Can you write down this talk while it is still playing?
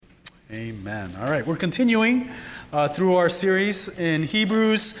Amen. All right, we're continuing through our series in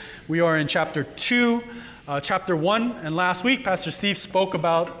Hebrews. We are in chapter 2, chapter 1. And last week, Pastor Steve spoke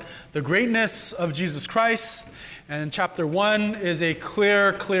about the greatness of Jesus Christ. And chapter 1 is a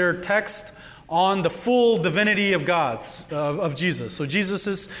clear text on the full divinity of God, of Jesus. So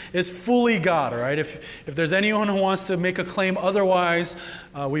Jesus is fully God, all right? If there's anyone who wants to make a claim otherwise,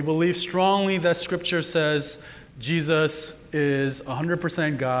 we believe strongly that Scripture says Jesus is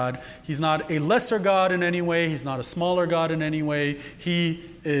 100% God. He's not a lesser God in any way. He's not a smaller God in any way.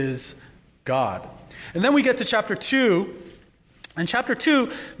 He is God. And then we get to chapter 2. And chapter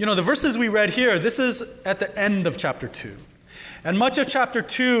 2, the verses we read here, this is at the end of chapter 2. And much of chapter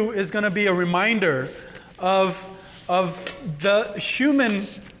 2 is going to be a reminder of the human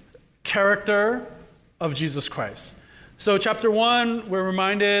character of Jesus Christ. So chapter 1, we're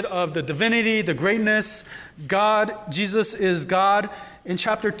reminded of the divinity, the greatness, God. Jesus is God. In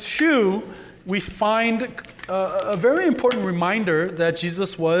chapter 2, we find a very important reminder that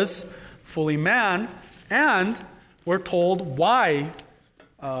Jesus was fully man, and we're told why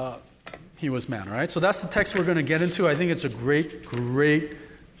he was man, all right? So that's the text we're going to get into. I think it's a great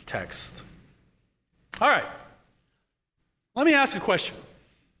text. All right. Let me ask a question,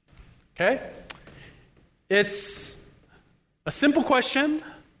 okay? It's a simple question.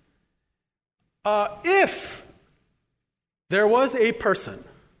 If there was a person,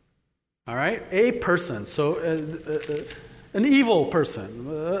 all right, a person, so an evil person,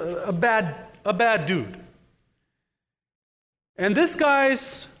 a bad dude, and this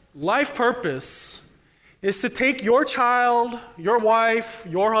guy's life purpose is to take your child, your wife,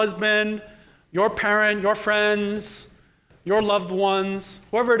 your husband, your parent, your friends, your loved ones,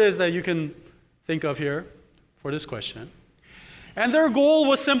 whoever it is that you can think of here for this question. And their goal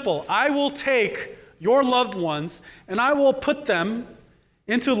was simple. I will take your loved ones and I will put them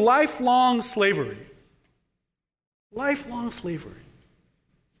into lifelong slavery. Lifelong slavery.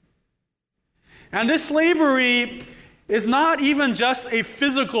 And this slavery is not even just a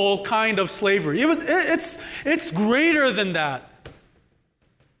physical kind of slavery. It's greater than that.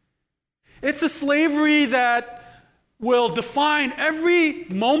 It's a slavery that will define every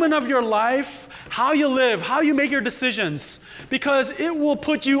moment of your life, how you live, how you make your decisions, because it will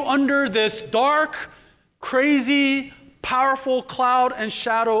put you under this dark, crazy, powerful cloud and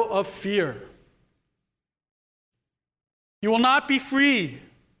shadow of fear. You will not be free.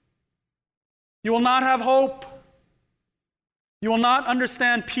 You will not have hope. You will not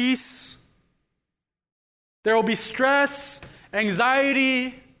understand peace. There will be stress,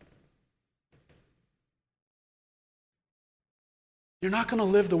 anxiety. You're not going to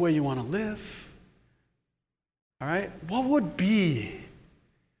live the way you want to live. All right? What would be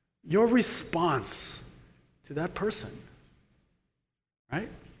your response to that person? Right?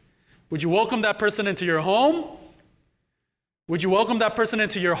 Would you welcome that person into your home? Would you welcome that person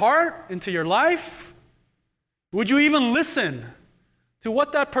into your heart, into your life? Would you even listen to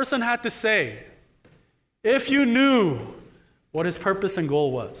what that person had to say if you knew what his purpose and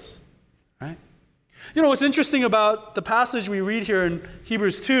goal was? Right? What's interesting about the passage we read here in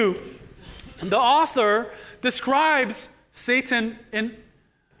Hebrews 2, the author describes Satan in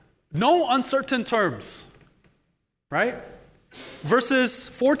no uncertain terms, right? Verses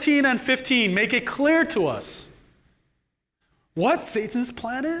 14 and 15 make it clear to us what Satan's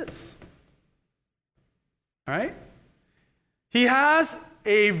plan is. All right? He has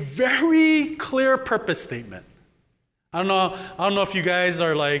a very clear purpose statement. I don't know if you guys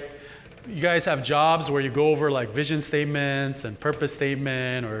are you guys have jobs where you go over vision statements and purpose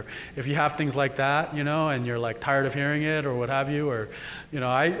statement, or if you have things like that, and you're tired of hearing it or what have you, or,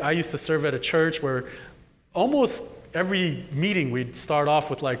 I used to serve at a church where almost every meeting we'd start off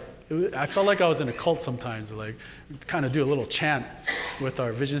with I felt like I was in a cult sometimes, kind of do a little chant with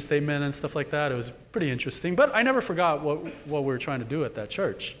our vision statement and stuff like that. It was pretty interesting, but I never forgot what we were trying to do at that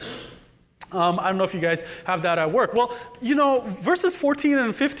church. I don't know if you guys have that at work. Well, verses 14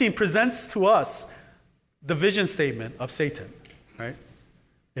 and 15 presents to us the vision statement of Satan, right?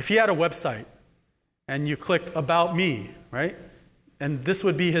 If he had a website and you clicked About Me, right? And this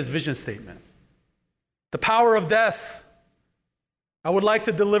would be his vision statement. The power of death. I would like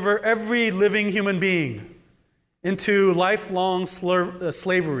to deliver every living human being into lifelong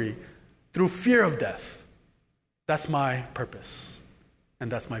slavery through fear of death. That's my purpose,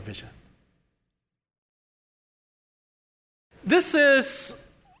 and that's my vision. This is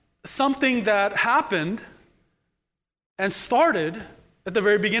something that happened and started at the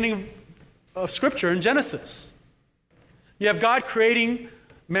very beginning of Scripture in Genesis. You have God creating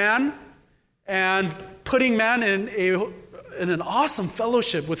man and putting man in in an awesome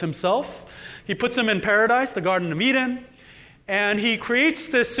fellowship with himself. He puts him in paradise, the Garden of Eden, and he creates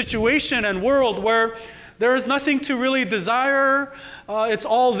this situation and world where there is nothing to really desire. It's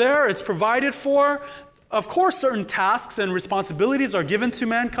all there. It's provided for. Of course, certain tasks and responsibilities are given to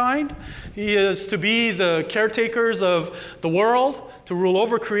mankind. He is to be the caretakers of the world, to rule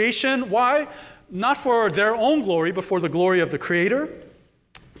over creation. Why? Not for their own glory, but for the glory of the Creator,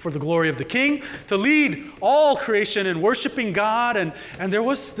 for the glory of the King, to lead all creation in worshiping God. And there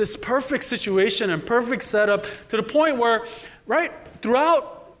was this perfect situation and perfect setup to the point where, right,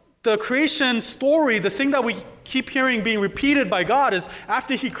 throughout the creation story, the thing that we keep hearing being repeated by God is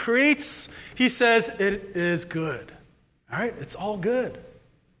after He creates, He says, it is good. All right? It's all good.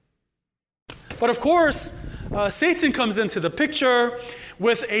 But of course, Satan comes into the picture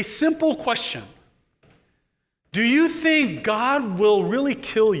with a simple question. Do you think God will really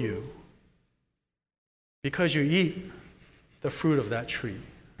kill you because you eat the fruit of that tree?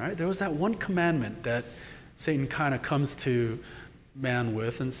 All right? There was that one commandment that Satan kind of comes to man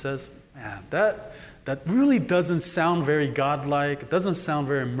with and says, man, that really doesn't sound very godlike. It doesn't sound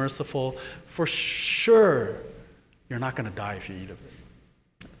very merciful. For sure, you're not going to die if you eat of it.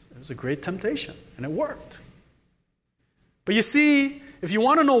 It was a great temptation, and it worked. But you see, if you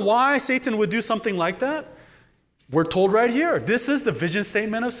want to know why Satan would do something like that, we're told right here. This is the vision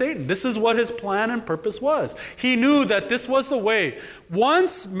statement of Satan. This is what his plan and purpose was. He knew that this was the way.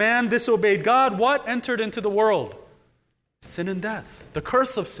 Once man disobeyed God, what entered into the world? Sin and death, the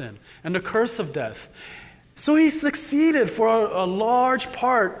curse of sin and the curse of death. So he succeeded for a large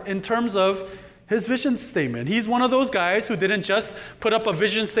part in terms of his vision statement. He's one of those guys who didn't just put up a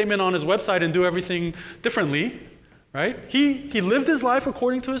vision statement on his website and do everything differently, right? He lived his life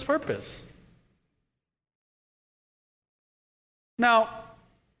according to his purpose. Now,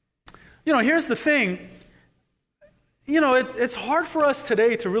 here's the thing. It's hard for us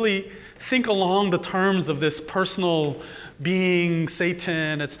today to really think along the terms of this personal being,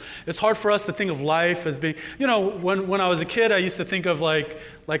 Satan. It's hard for us to think of life as being, when I was a kid, I used to think of like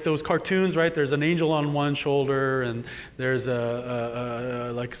those cartoons, right? There's an angel on one shoulder, and there's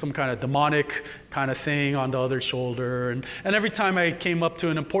like some kind of demonic kind of thing on the other shoulder. And every time I came up to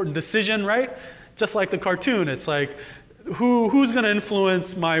an important decision, right? Just like the cartoon, it's like, who's going to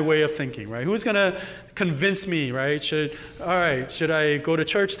influence my way of thinking, right? Who's going to convince me, right? Should I go to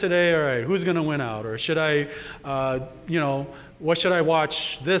church today? All right, who's going to win out? Or should I, what should I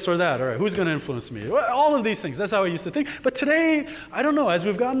watch, this or that? All right, who's going to influence me? All of these things. That's how I used to think. But today, I don't know, as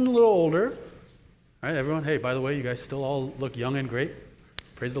we've gotten a little older, right, everyone, hey, by the way, you guys still all look young and great.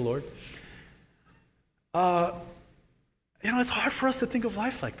 Praise the Lord. It's hard for us to think of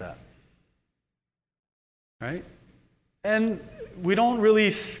life like that, right? And we don't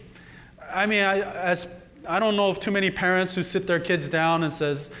really, I don't know of too many parents who sit their kids down and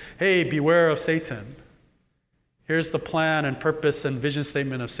says, hey, beware of Satan. Here's the plan and purpose and vision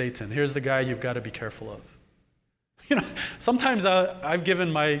statement of Satan. Here's the guy you've got to be careful of. Sometimes I've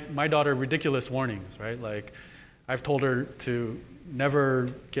given my daughter ridiculous warnings, right? Like I've told her to never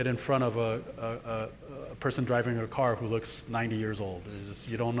get in front of a person driving a car who looks 90 years old.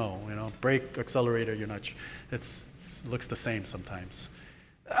 You don't know, brake, accelerator, you're not. It looks the same sometimes.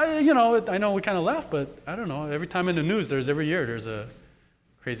 I know we kind of laugh, but I don't know. Every time in the news, every year there's a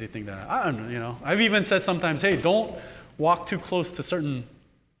crazy thing that I don't know. I've even said sometimes, hey, don't walk too close to certain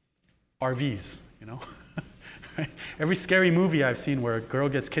RVs. Right? Every scary movie I've seen where a girl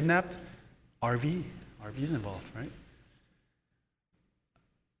gets kidnapped, RV's involved, right?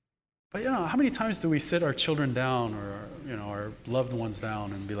 But how many times do we sit our children down or our loved ones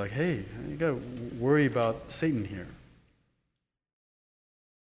down and be like, hey, you got to worry about Satan here.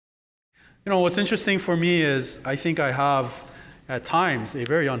 What's interesting for me is I think I have at times a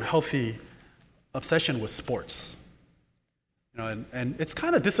very unhealthy obsession with sports. And it's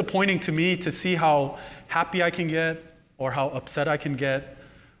kind of disappointing to me to see how happy I can get or how upset I can get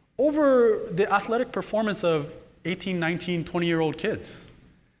over the athletic performance of 18, 19, 20-year-old kids.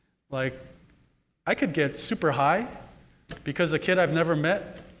 Like, I could get super high because a kid I've never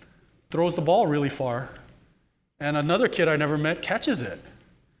met throws the ball really far, and another kid I never met catches it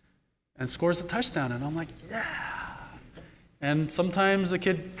and scores a touchdown, and I'm like, yeah. And sometimes a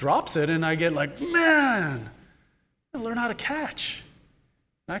kid drops it, and I get like, man, I learn how to catch.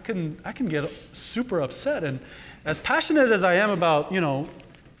 I can get super upset, and as passionate as I am about,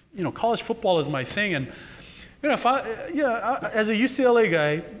 college football is my thing, and as a UCLA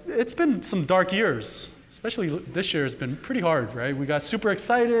guy, it's been some dark years. Especially this year, it's been pretty hard, right? We got super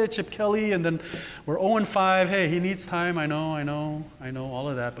excited, Chip Kelly, and then we're 0-5. Hey, he needs time. I know, all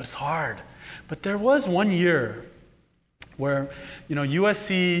of that, but it's hard. But there was one year where,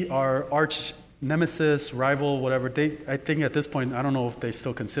 USC, our arch nemesis, rival, whatever, I think at this point, I don't know if they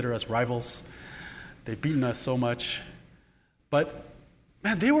still consider us rivals. They've beaten us so much. But,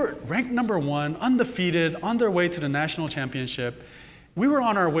 man, they were ranked number 1, undefeated, on their way to the national championship. We were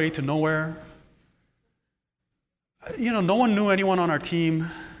on our way to nowhere. No one knew anyone on our team.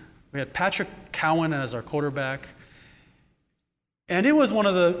 We had Patrick Cowan as our quarterback. And it was one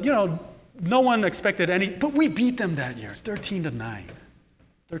of the, no one expected but we beat them that year, 13-9.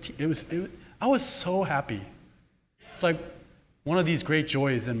 I was so happy. It's like one of these great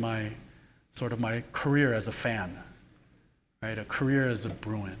joys in my career as a fan, right? A career as a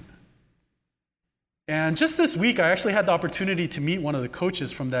Bruin. And just this week, I actually had the opportunity to meet one of the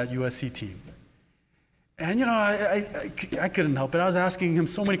coaches from that USC team. And, I couldn't help it. I was asking him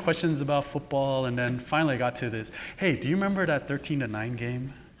so many questions about football, and then finally I got to this. Hey, do you remember that 13-9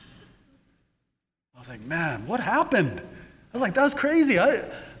 game? I was like, man, what happened? I was like, that was crazy.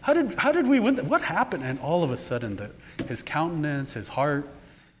 How did we win? What happened? And all of a sudden, his countenance, his heart,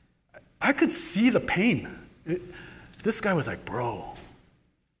 I could see the pain. This guy was like, bro,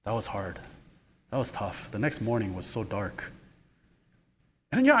 that was hard. That was tough. The next morning was so dark.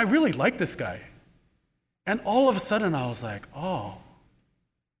 And I really liked this guy. And all of a sudden I was like, oh,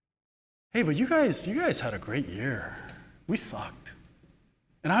 hey, but you guys had a great year. We sucked.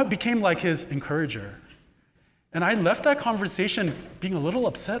 And I became like his encourager. And I left that conversation being a little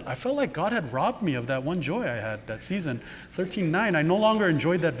upset. I felt like God had robbed me of that one joy I had that season, 13-9. I no longer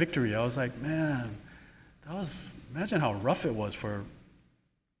enjoyed that victory. I was like, man, imagine how rough it was for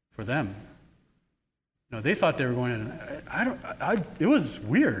them. They thought they were going to, it was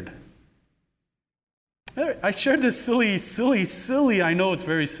weird. I shared this silly, I know it's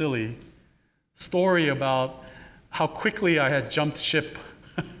very silly, story about how quickly I had jumped ship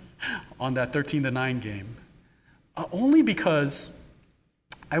on that 13-9 game. Only because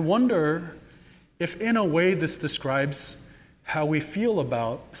I wonder if in a way this describes how we feel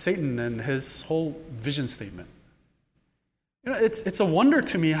about Satan and his whole vision statement. It's a wonder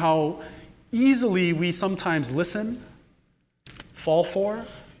to me how easily we sometimes listen, fall for,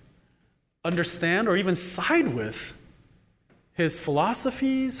 understand, or even side with his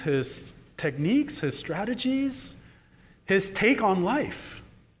philosophies, his techniques, his strategies, his take on life.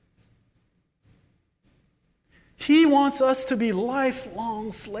 He wants us to be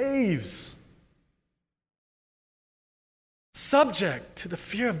lifelong slaves, subject to the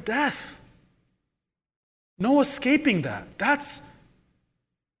fear of death. No escaping that. That's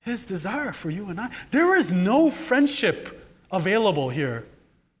his desire for you and I. There is no friendship available here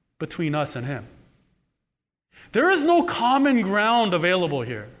between us and him. There is no common ground available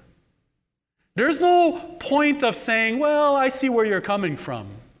here. There's no point of saying, well, I see where you're coming from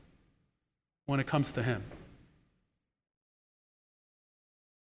when it comes to him.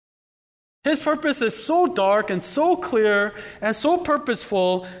 His purpose is so dark and so clear and so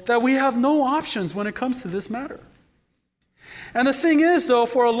purposeful that we have no options when it comes to this matter. And the thing is, though,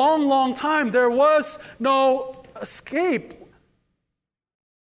 for a long, long time, there was no escape.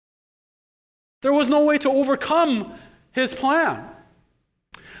 There was no way to overcome his plan.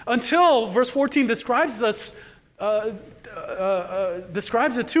 Until verse 14 describes it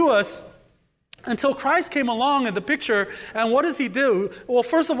to us, until Christ came along in the picture. And what does he do? Well,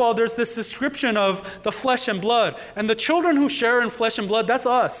 first of all, there's this description of the flesh and blood. And the children who share in flesh and blood, that's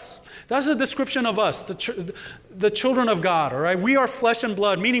us. That's a description of us, the children of God, all right? We are flesh and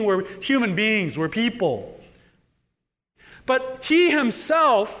blood, meaning we're human beings, we're people. But he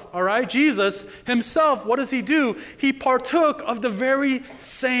himself, all right, Jesus himself, what does he do? He partook of the very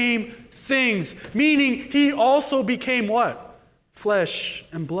same things, meaning he also became what? Flesh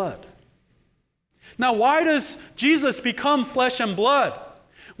and blood. Now, why does Jesus become flesh and blood?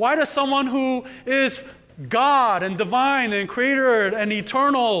 Why does someone who is God and divine and creator and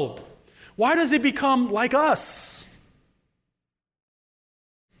eternal, why does he become like us?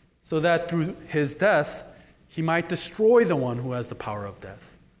 So that through his death, he might destroy the one who has the power of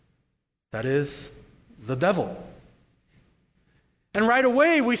death. That is, the devil. And right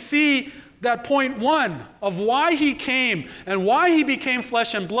away, we see that point one of why he came and why he became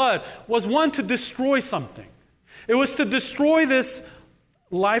flesh and blood was one, to destroy something. It was to destroy this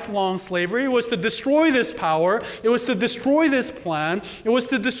lifelong slavery. It was to destroy this power. It was to destroy this plan. It was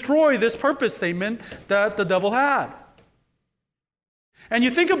to destroy this purpose statement that the devil had. And you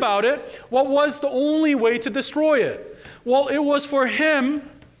think about it, what was the only way to destroy it? Well, it was for him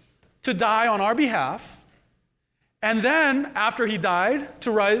to die on our behalf, and then, after he died,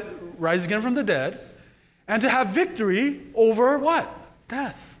 to rise again from the dead, and to have victory over what?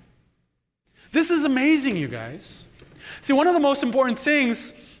 Death. This is amazing, you guys. See, one of the most important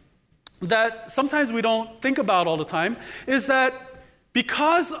things that sometimes we don't think about all the time is that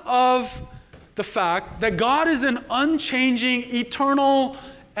because of the fact that God is an unchanging, eternal,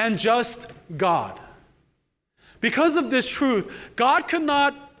 and just God, because of this truth, God could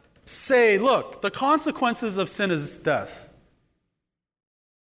not say, look, the consequences of sin is death.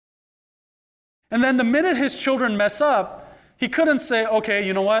 And then the minute his children mess up, he couldn't say, okay,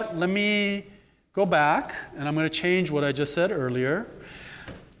 you know what, let me go back, and I'm going to change what I just said earlier.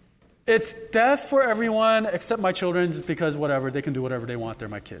 It's death for everyone except my children, just because whatever, they can do whatever they want, they're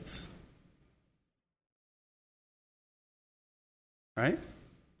my kids. Right?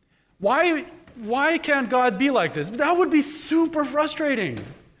 Why can't God be like this? That would be super frustrating.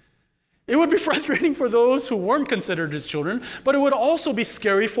 It would be frustrating for those who weren't considered his children, but it would also be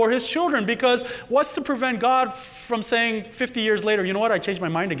scary for his children, because what's to prevent God from saying 50 years later, you know what, I changed my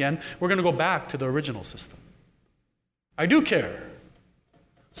mind again, we're going to go back to the original system. I do care.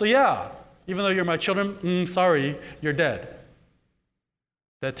 So yeah, even though you're my children, sorry, you're dead.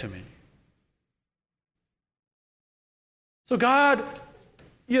 Dead to me. So God,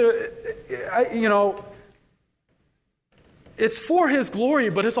 it's for his glory,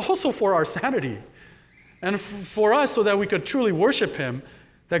 but it's also for our sanity. And for us, so that we could truly worship him,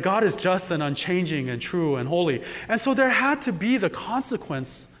 that God is just and unchanging and true and holy. And so there had to be the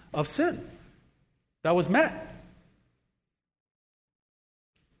consequence of sin that was met.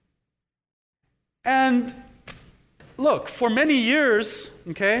 And look, for many years,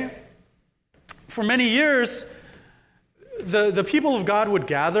 the people of God would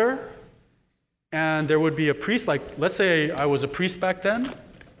gather, and there would be a priest. Like, let's say I was a priest back then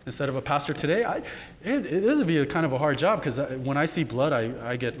instead of a pastor today. It would be a kind of a hard job, because when I see blood,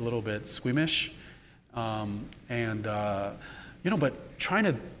 I get a little bit squeamish. But trying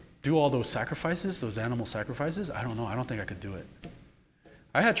to do all those sacrifices, those animal sacrifices, I don't know. I don't think I could do it.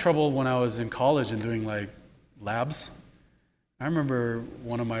 I had trouble when I was in college and doing like labs. I remember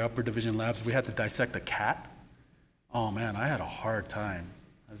one of my upper division labs, we had to dissect a cat. Oh man, I had a hard time.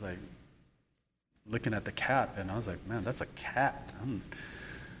 I was like looking at the cat, and I was like, man, that's a cat.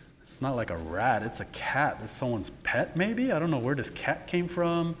 It's not like a rat, it's a cat. It's someone's pet maybe? I don't know where this cat came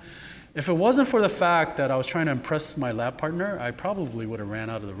from. If it wasn't for the fact that I was trying to impress my lab partner, I probably would have ran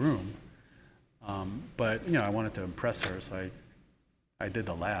out of the room. But I wanted to impress her, so I did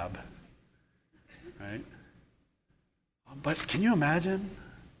the lab, right? But can you imagine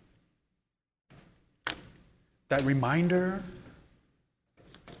that reminder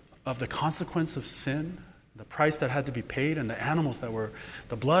of the consequence of sin, the price that had to be paid, and the animals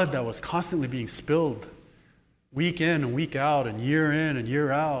the blood that was constantly being spilled week in and week out and year in and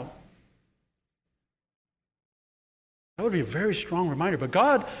year out? That would be a very strong reminder. But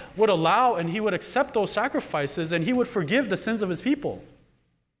God would allow and he would accept those sacrifices, and he would forgive the sins of his people.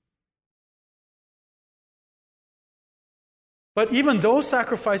 But even those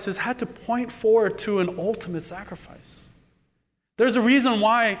sacrifices had to point forward to an ultimate sacrifice. There's a reason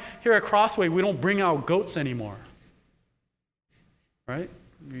why here at Crossway we don't bring out goats anymore. Right?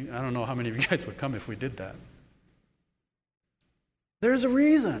 I don't know how many of you guys would come if we did that. There's a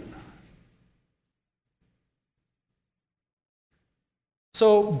reason.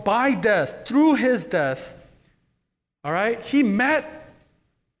 So by death, through his death, all right, he met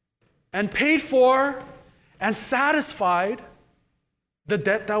and paid for and satisfied the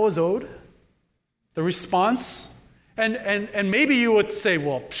debt that was owed, the response. And maybe you would say,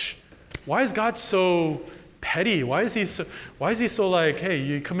 well, why is God so petty? Why is he so like, hey,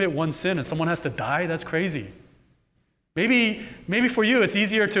 you commit one sin and someone has to die? That's crazy. Maybe for you it's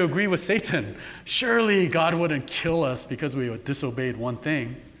easier to agree with Satan. Surely God wouldn't kill us because we disobeyed one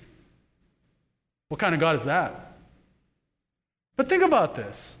thing. What kind of God is that? But think about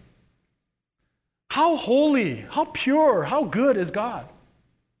this. How holy, how pure, how good is God?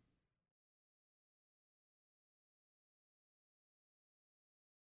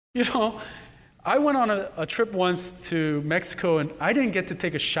 I went on a trip once to Mexico, and I didn't get to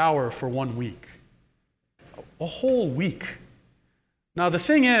take a shower for 1 week. A whole week. Now, the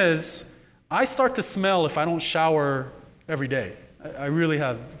thing is, I start to smell if I don't shower every day. I really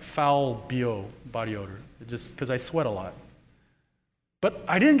have foul BO, body odor, just because I sweat a lot. But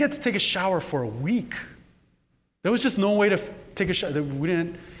I didn't get to take a shower for a week. There was just no way to take a shower.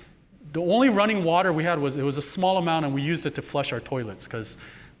 The only running water we had was a small amount, and we used it to flush our toilets because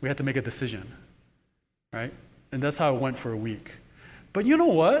we had to make a decision, right? And that's how it went for a week. But you know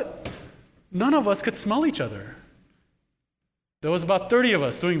what? None of us could smell each other. There was about 30 of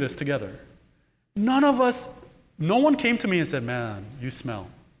us doing this together. No one came to me and said, man, you smell.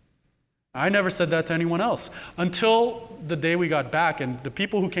 I never said that to anyone else until the day we got back, and the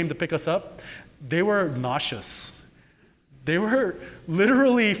people who came to pick us up, they were nauseous. They were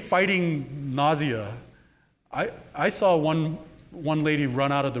literally fighting nausea. I saw one lady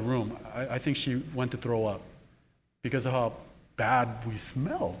run out of the room. I think she went to throw up because of how bad we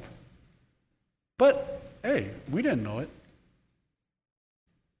smelled. But hey, we didn't know it.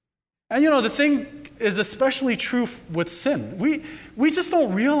 And the thing is especially true with sin. We just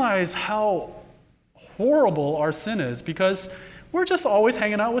don't realize how horrible our sin is because we're just always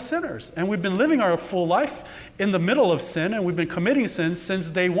hanging out with sinners. And we've been living our full life in the middle of sin, and we've been committing sin since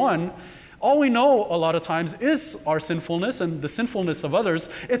day one. All we know a lot of times is our sinfulness and the sinfulness of others.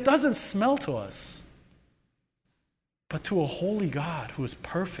 It doesn't smell to us. But to a holy God who is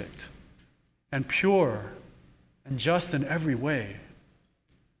perfect and pure and just in every way,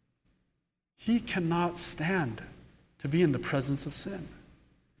 he cannot stand to be in the presence of sin.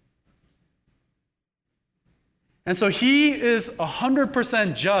 And so he is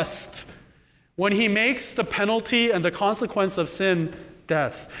 100% just when he makes the penalty and the consequence of sin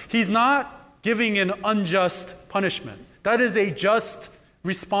death. He's not giving an unjust punishment. That is a just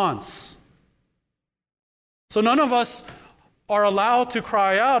response. So none of us are allowed to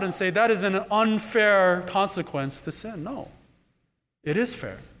cry out and say that is an unfair consequence to sin. No, it is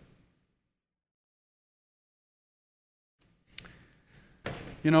fair.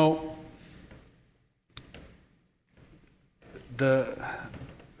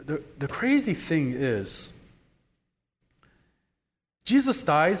 The crazy thing is, Jesus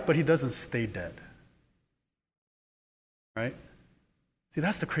dies, but he doesn't stay dead. Right? See,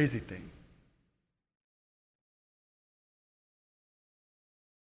 that's the crazy thing.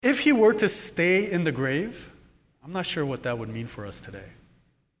 If he were to stay in the grave, I'm not sure what that would mean for us today.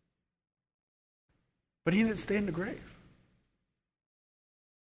 But he didn't stay in the grave.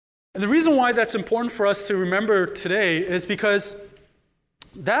 And the reason why that's important for us to remember today is because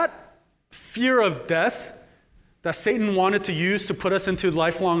that fear of death that Satan wanted to use to put us into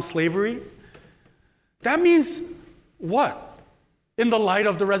lifelong slavery, that means what? In the light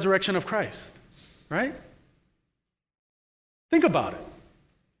of the resurrection of Christ, right? Think about it.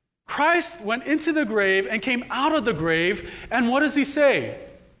 Christ went into the grave and came out of the grave, and what does he say?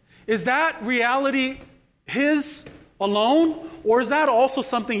 Is that reality his alone, or is that also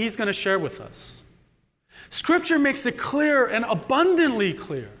something he's going to share with us? Scripture makes it clear and abundantly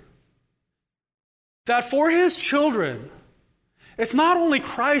clear that for his children, it's not only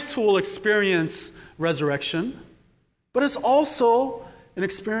Christ who will experience resurrection, but it's also an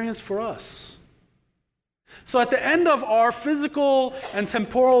experience for us. So at the end of our physical and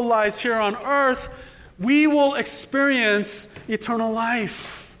temporal lives here on earth, we will experience eternal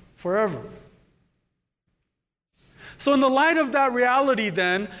life forever. So in the light of that reality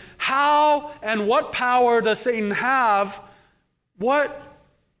then, how and what power does Satan have? What,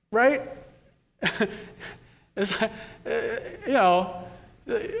 right? It's,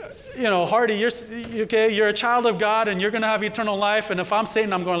 Hardy, you're a child of God and you're going to have eternal life. And if I'm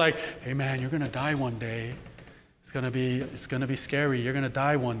Satan, I'm going like, hey man, you're going to die one day. It's going to be scary. You're going to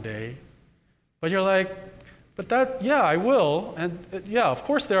die one day. But you're like, I will. And of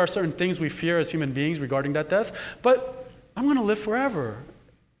course there are certain things we fear as human beings regarding that death, but I'm going to live forever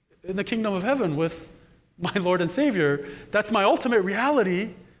in the kingdom of heaven with my Lord and Savior. That's my ultimate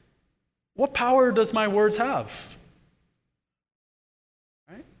reality. What power does my words have?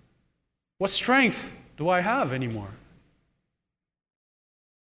 Right? What strength do I have anymore?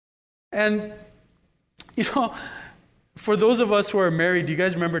 And, for those of us who are married, do you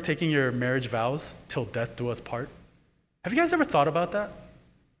guys remember taking your marriage vows till death do us part? Have you guys ever thought about that?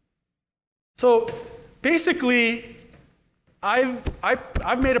 So basically, I've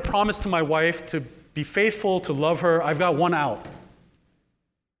made a promise to my wife to be faithful, to love her. I've got one out.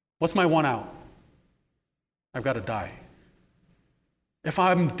 What's my one out? I've got to die. If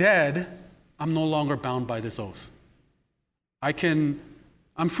I'm dead, I'm no longer bound by this oath. I'm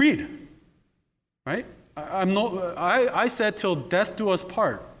freed, right? I said till death do us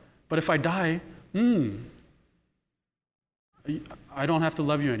part, but if I die, I don't have to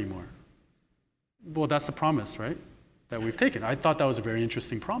love you anymore. Well, that's the promise, right, that we've taken. I thought that was a very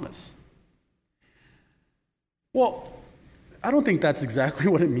interesting promise. Well, I don't think that's exactly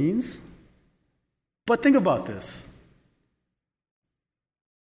what it means, but think about this.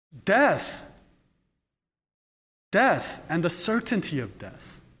 Death and the certainty of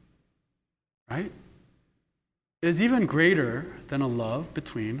death, right, is even greater than a love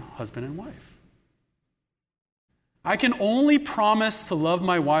between husband and wife. I can only promise to love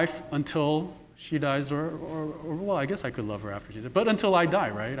my wife until she dies, or well, I guess I could love her after she's dead, but until I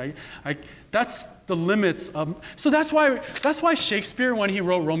die, right? That's the limits of. So that's why Shakespeare, when he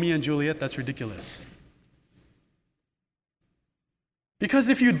wrote Romeo and Juliet, that's ridiculous.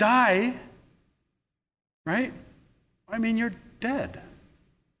 Because if you die, right? I mean, you're dead.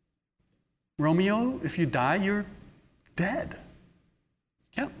 Romeo, if you die, you're dead.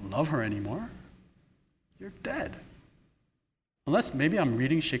 You can't love her anymore. You're dead. Unless maybe I'm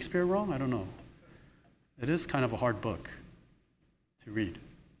reading Shakespeare wrong, I don't know. It is kind of a hard book to read.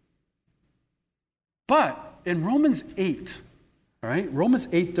 But in Romans 8, all right, Romans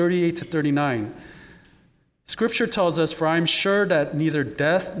 8, 38 to 39, Scripture tells us, "For I am sure that neither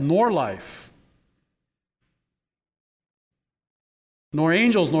death nor life, nor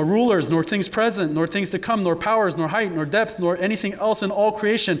angels, nor rulers, nor things present, nor things to come, nor powers, nor height, nor depth, nor anything else in all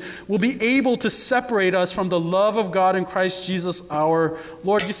creation will be able to separate us from the love of God in Christ Jesus our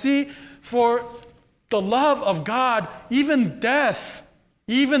Lord." You see, for the love of God, even death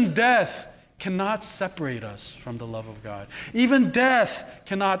cannot separate us from the love of God. Even death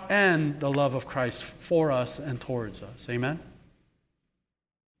cannot end the love of Christ for us and towards us. Amen?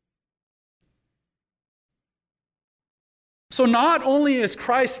 So not only is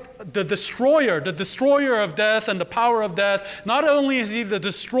Christ the destroyer of death and the power of death, not only is he the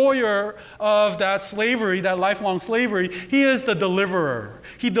destroyer of that slavery, that lifelong slavery, he is the deliverer.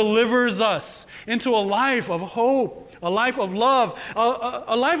 He delivers us into a life of hope, a life of love,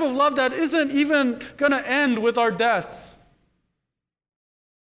 a life of love that isn't even going to end with our deaths.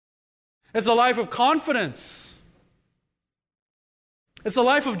 It's a life of confidence. It's a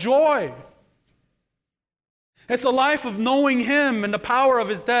life of joy. It's a life of knowing him and the power of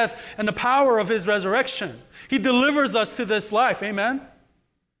his death and the power of his resurrection. He delivers us to this life. Amen?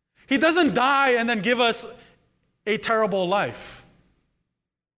 He doesn't die and then give us a terrible life.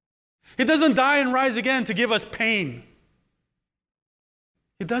 He doesn't die and rise again to give us pain.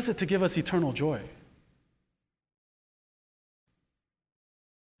 He does it to give us eternal joy.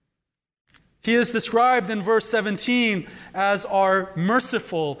 He is described in verse 17 as our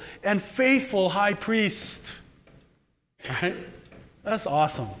merciful and faithful high priest. Right? That's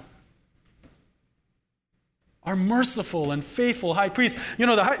awesome. Our merciful and faithful high priest. You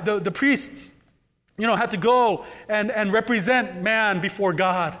know, the priest, had to go and represent man before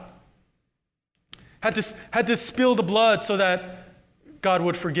God. Had to spill the blood so that God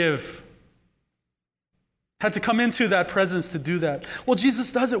would forgive. Had to come into that presence to do that. Well,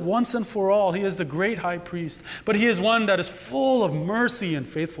 Jesus does it once and for all. He is the great high priest. But he is one that is full of mercy and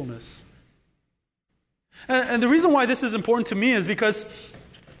faithfulness. And the reason why this is important to me is because,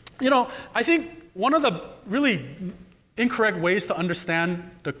 I think one of the really incorrect ways to understand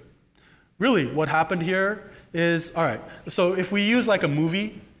what happened here is, all right, so if we use like a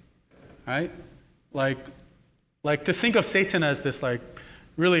movie, right, like to think of Satan as this like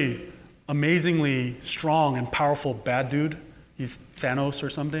really amazingly strong and powerful bad dude, he's Thanos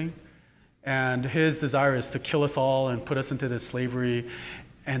or something, and his desire is to kill us all and put us into this slavery.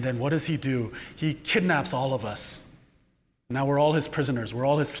 And then what does he do? He kidnaps all of us. Now we're all his prisoners. We're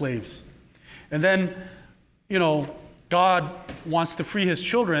all his slaves. And then, God wants to free his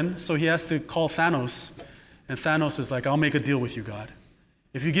children, so he has to call Thanos. And Thanos is like, "I'll make a deal with you, God.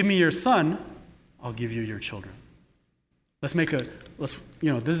 If you give me your son, I'll give you your children. This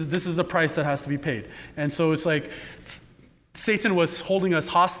is the price that has to be paid." And so it's like Satan was holding us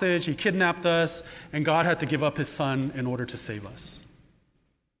hostage. He kidnapped us, and God had to give up his son in order to save us.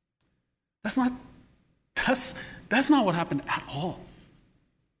 That's not what happened at all.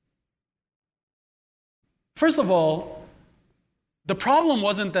 First of all, the problem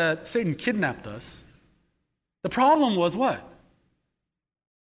wasn't that Satan kidnapped us. The problem was what?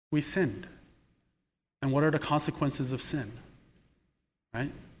 We sinned. And what are the consequences of sin?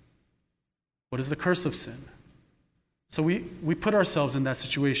 Right? What is the curse of sin? So we put ourselves in that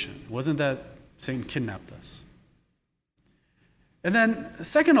situation. It wasn't that Satan kidnapped us. And then,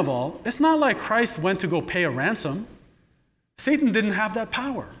 second of all, it's not like Christ went to go pay a ransom. Satan didn't have that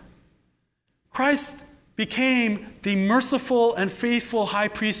power. Christ became the merciful and faithful high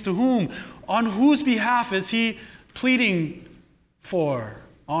priest on whose behalf is he pleading for?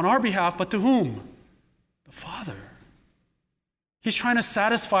 On our behalf, but to whom? The Father. He's trying to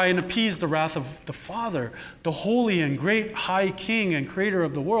satisfy and appease the wrath of the Father, the holy and great high king and creator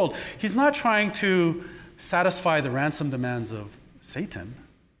of the world. He's not trying to satisfy the ransom demands of Satan.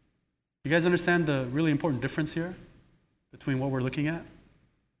 You guys understand the really important difference here between what we're looking at?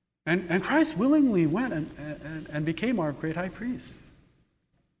 And Christ willingly went and became our great high priest.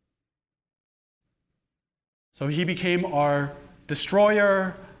 So he became our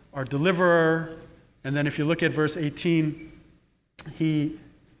destroyer, our deliverer. And then if you look at verse 18, he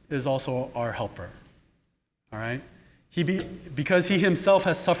is also our helper. All right? Because he himself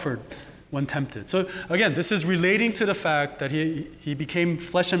has suffered when tempted. So again, this is relating to the fact that he became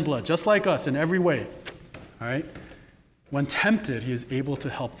flesh and blood, just like us in every way. All right? When tempted, he is able to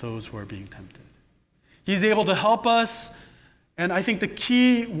help those who are being tempted. He's able to help us, and I think the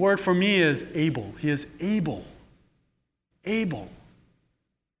key word for me is able. He is able. Able.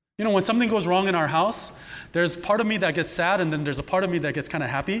 You know, when something goes wrong in our house, there's part of me that gets sad, and then there's a part of me that gets kind of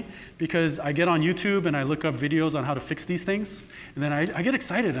happy because I get on YouTube and I look up videos on how to fix these things. And then I get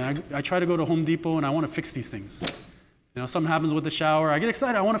excited, and I try to go to Home Depot and I want to fix these things. You know, something happens with the shower, I get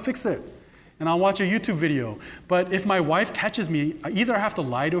excited, I want to fix it. And I'll watch a YouTube video. But if my wife catches me, I either have to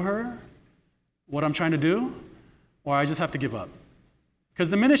lie to her what I'm trying to do, or I just have to give up.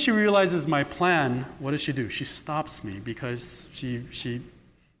 Because the minute she realizes my plan, what does she do? She stops me because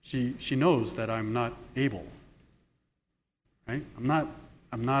she knows that I'm not able. Right? I'm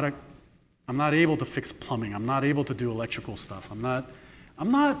not able to fix plumbing. I'm not able to do electrical stuff. I'm not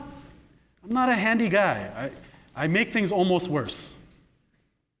a handy guy. I make things almost worse.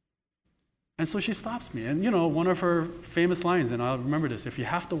 And so she stops me. And you know, one of her famous lines, and I'll remember this, if you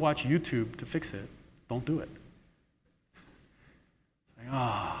have to watch YouTube to fix it, don't do it. It's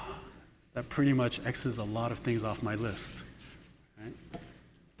like, that pretty much X's a lot of things off my list. Right?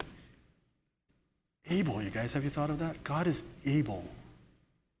 Able, you guys, have you thought of that? God is able.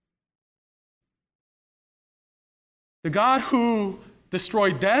 The God who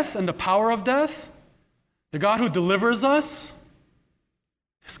destroyed death and the power of death, the God who delivers us,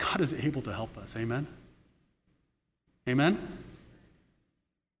 this God is able to help us. Amen? Amen?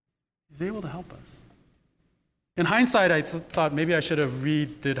 He's able to help us. In hindsight, I thought maybe I should have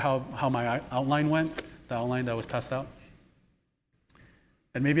redid how my outline went, the outline that was passed out.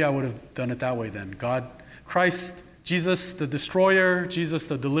 And maybe I would have done it that way then. God, Christ, Jesus the destroyer, Jesus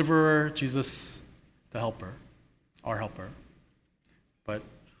the deliverer, Jesus the helper, our helper. But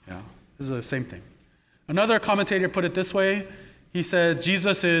yeah, this is the same thing. Another commentator put it this way. He said,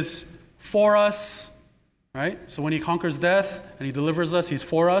 Jesus is for us, right? So when he conquers death and he delivers us, he's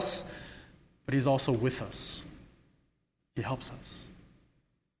for us, but he's also with us. He helps us.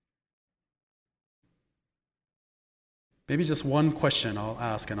 Maybe just one question I'll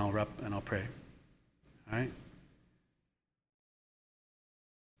ask and I'll pray. All right?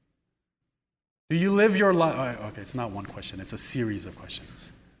 Do you live your life? Okay, it's not one question. It's a series of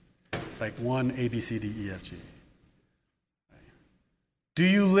questions. It's like 1, A, B, C, D, E, F, G. Do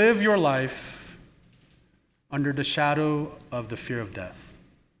you live your life under the shadow of the fear of death?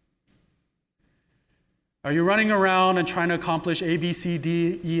 Are you running around and trying to accomplish A, B, C,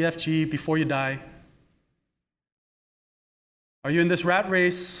 D, E, F, G before you die? Are you in this rat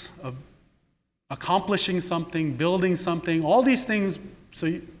race of accomplishing something, building something, all these things so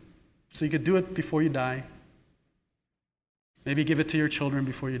you could do it before you die? Maybe give it to your children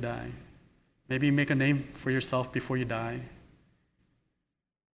before you die. Maybe make a name for yourself before you die.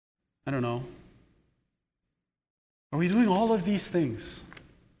 I don't know. Are we doing all of these things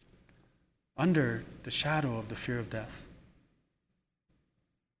under the shadow of the fear of death?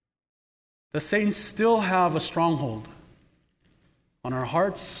 Does Satan still have a stronghold on our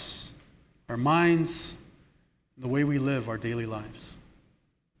hearts, our minds, and the way we live our daily lives?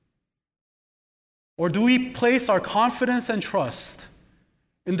 Or do we place our confidence and trust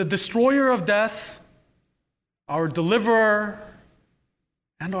in the destroyer of death, our deliverer,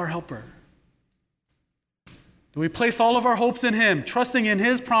 and our helper? Do we place all of our hopes in him, trusting in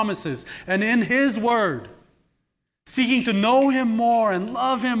his promises and in his word, seeking to know him more and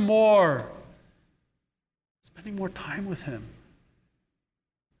love him more, spending more time with him?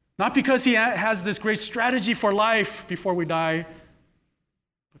 Not because he has this great strategy for life before we die,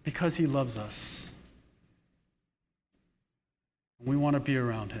 but because he loves us. We want to be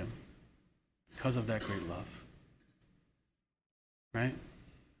around him because of that great love. Right?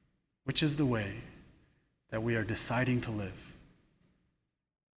 Which is the way that we are deciding to live?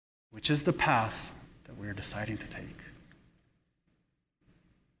 Which is the path that we are deciding to take?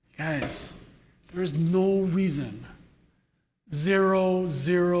 Guys, there is no reason, 0,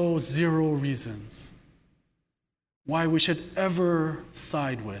 0, 0 reasons why we should ever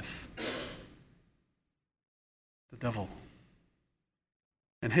side with the devil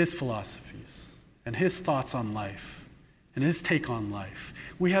and his philosophies and his thoughts on life and his take on life.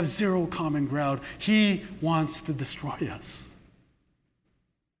 We have 0 common ground. He wants to destroy us.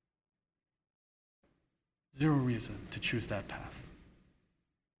 0 reason to choose that path.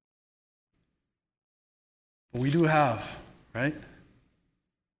 But we do have, right,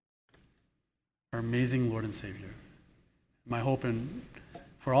 our amazing Lord and Savior. My hope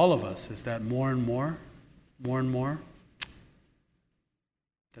for all of us is that more and more,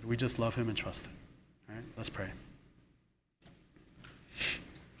 that we just love him and trust him. All right, let's pray.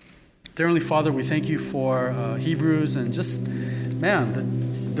 Dear Heavenly Father, we thank you for Hebrews and just,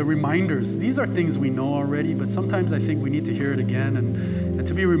 the reminders. These are things we know already, but sometimes I think we need to hear it again and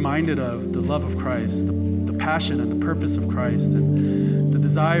to be reminded of the love of Christ, the passion and the purpose of Christ, and the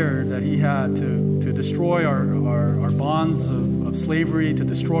desire that he had to destroy our bonds of slavery, to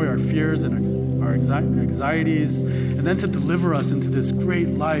destroy our fears and our anxieties, and then to deliver us into this great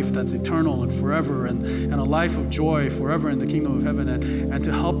life that's eternal and forever, and a life of joy forever in the kingdom of heaven, and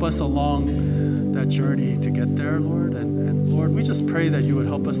to help us along that journey to get there, Lord. And Lord, we just pray that you would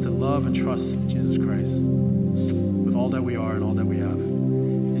help us to love and trust Jesus Christ with all that we are and all that we have.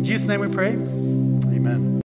 In Jesus' name we pray. Amen.